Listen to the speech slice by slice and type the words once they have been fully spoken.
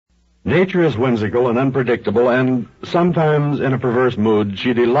Nature is whimsical and unpredictable, and sometimes in a perverse mood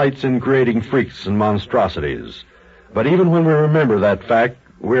she delights in creating freaks and monstrosities. But even when we remember that fact,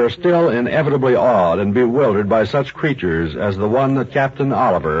 we are still inevitably awed and bewildered by such creatures as the one that Captain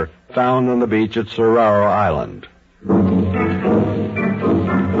Oliver found on the beach at Soraro Island.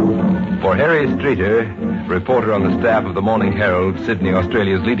 For Harry Streeter, reporter on the staff of the Morning Herald, Sydney,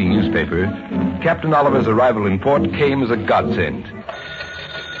 Australia's leading newspaper, Captain Oliver's arrival in port came as a godsend.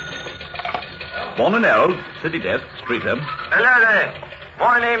 Morning Herald, City Desk, Streeter. Hello there.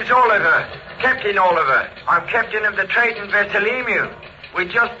 My name's Oliver, Captain Oliver. I'm captain of the trading vessel Emu. We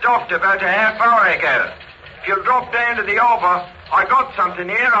just docked about a half hour ago. If you'll drop down to the harbour, I got something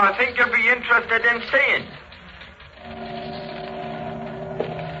here I think you'll be interested in seeing.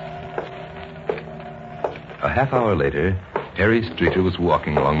 A half hour later, Harry Streeter was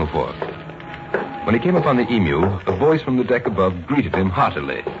walking along the wharf. When he came upon the Emu, a voice from the deck above greeted him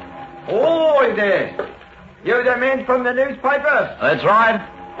heartily. Oi there! You the men from the newspaper? That's right.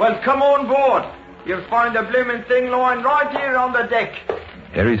 Well, come on board. You'll find the blooming thing lying right here on the deck.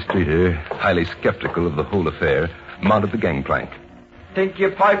 Harry Streeter, highly skeptical of the whole affair, mounted the gangplank. Think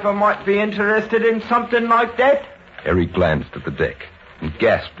your piper might be interested in something like that? Harry glanced at the deck and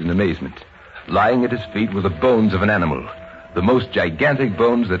gasped in amazement. Lying at his feet were the bones of an animal, the most gigantic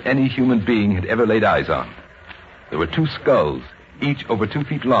bones that any human being had ever laid eyes on. There were 2 skulls, each over 2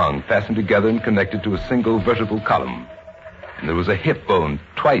 feet long, fastened together and connected to a single vertebral column. And there was a hip bone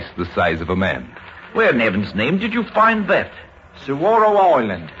twice the size of a man. Where in heaven's name did you find that? Soraro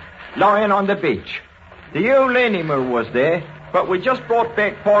Island, lying on the beach. The old animal was there, but we just brought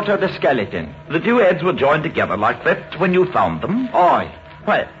back part of the skeleton. The 2 heads were joined together like that when you found them? Aye.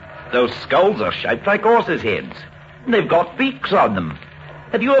 Well, those skulls are shaped like horses' heads. And they've got beaks on them.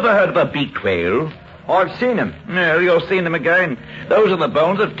 Have you ever heard of a beaked whale? I've seen them. No, you'll see them again. Those are the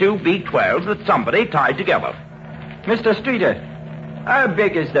bones of 2 beaked whales that somebody tied together. Mr. Streeter, how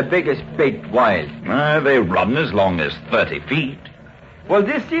big is the biggest beaked whale? They run as long as 30 feet. Well,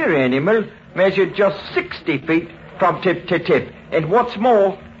 this here animal measured just 60 feet from tip to tip. And what's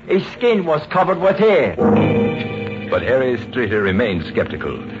more, his skin was covered with hair. But Harry Streeter remained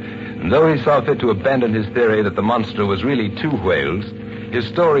skeptical. And though he saw fit to abandon his theory that the monster was really 2 whales, his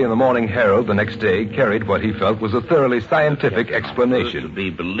story in the Morning Herald the next day carried what he felt was a thoroughly scientific explanation. To be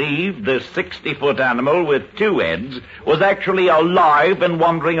believed, this 60-foot animal with 2 heads was actually alive and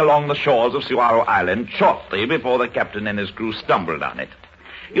wandering along the shores of Soraro Island shortly before the captain and his crew stumbled on it.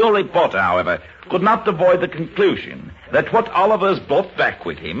 Your reporter, however, could not avoid the conclusion that what Oliver's brought back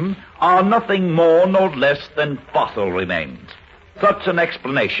with him are nothing more nor less than fossil remains. Such an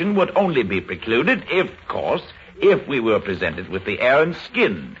explanation would only be precluded if we were presented with the hair and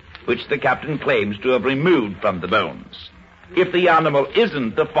skin, which the captain claims to have removed from the bones. If the animal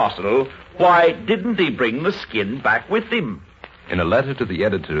isn't a fossil, why didn't he bring the skin back with him? In a letter to the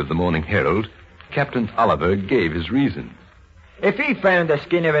editor of the Morning Herald, Captain Oliver gave his reasons. If he found the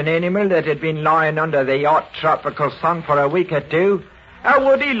skin of an animal that had been lying under the hot tropical sun for a week or 2, how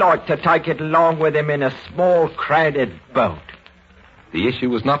would he like to take it along with him in a small, crowded boat? The issue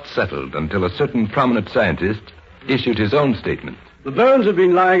was not settled until a certain prominent scientist issued his own statement. The bones have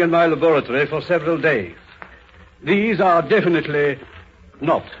been lying in my laboratory for several days. These are definitely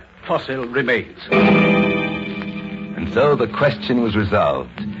not fossil remains. And so the question was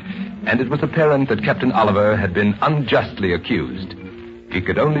resolved, and it was apparent that Captain Oliver had been unjustly accused. It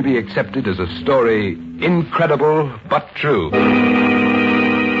could only be accepted as a story incredible but true.